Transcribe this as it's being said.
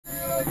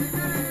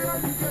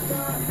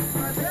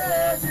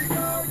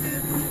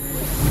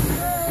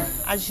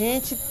A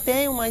gente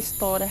tem uma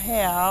história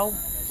real,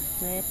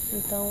 né?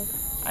 Então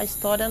a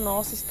história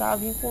nossa está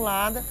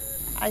vinculada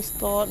à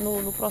história,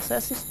 no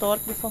processo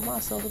histórico de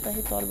formação do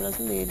território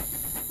brasileiro.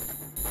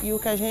 E o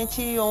que a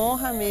gente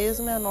honra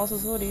mesmo é as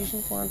nossas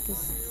origens enquanto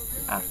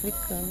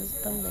africanos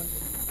também.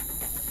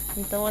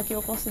 Então aqui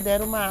eu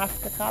considero uma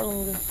África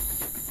Kalunga.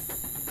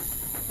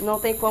 Não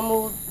tem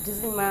como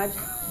dizimar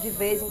de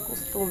vez em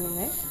costume,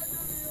 né?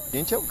 A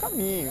gente é o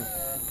caminho,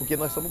 porque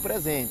nós somos o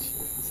presente,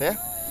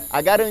 certo?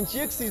 A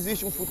garantia que se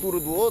existe um futuro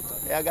do outro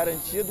é a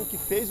garantia do que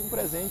fez um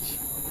presente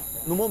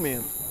no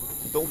momento.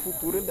 Então o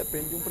futuro ele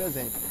depende de um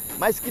presente.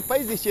 Mas que para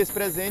existir esse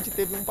presente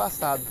teve um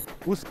passado.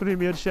 Os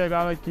primeiros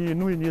chegaram aqui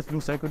no início do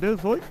século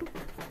XVIII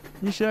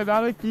e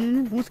chegaram aqui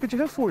em busca de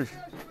refúgio.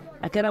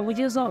 Aqui era muito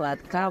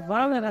isolado.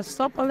 Cavalo era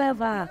só para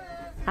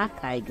levar a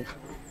carga.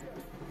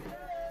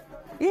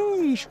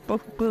 Ixi,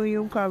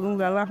 o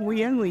Kalunga lá,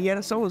 mulher não ia,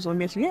 era só os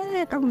homens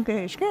assim,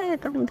 calunguês,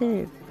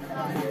 calunguês.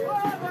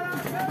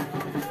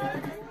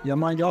 E a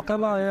mandioca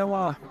ela é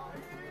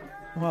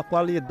uma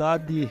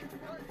qualidade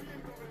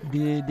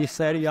de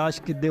cereais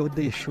que Deus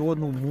deixou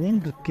no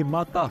mundo, que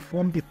mata a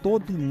fome de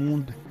todo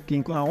mundo.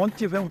 Que onde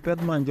tiver um pé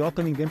de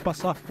mandioca, ninguém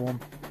passa fome.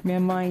 Minha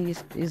mãe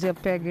ia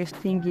pegar esse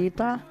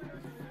tinguita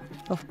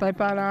para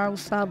preparar o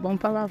sabão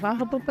para lavar a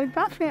roupa para ir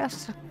para a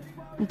festa.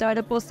 Então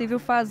era possível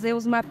fazer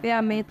os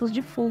mapeamentos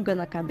de fuga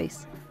na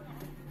cabeça,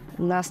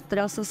 nas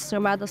tranças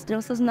chamadas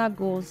tranças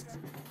nagôs.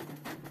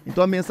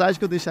 Então a mensagem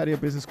que eu deixaria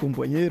para esses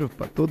companheiros,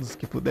 para todos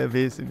que puder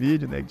ver esse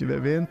vídeo, né, que estiver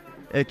vendo,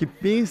 é que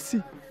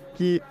pense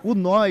que o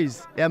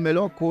nós é a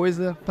melhor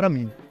coisa para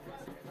mim.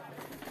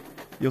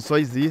 Eu só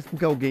existo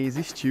porque alguém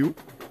existiu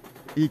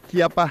e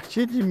que a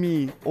partir de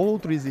mim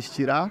outro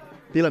existirá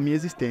pela minha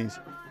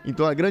existência.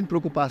 Então a grande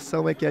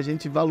preocupação é que a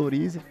gente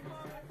valorize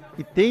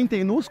e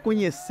tentem nos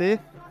conhecer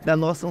da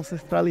nossa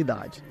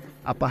ancestralidade.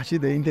 A partir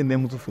daí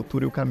entendemos o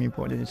futuro e o caminho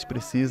para onde a gente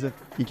precisa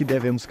e que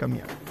devemos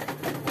caminhar.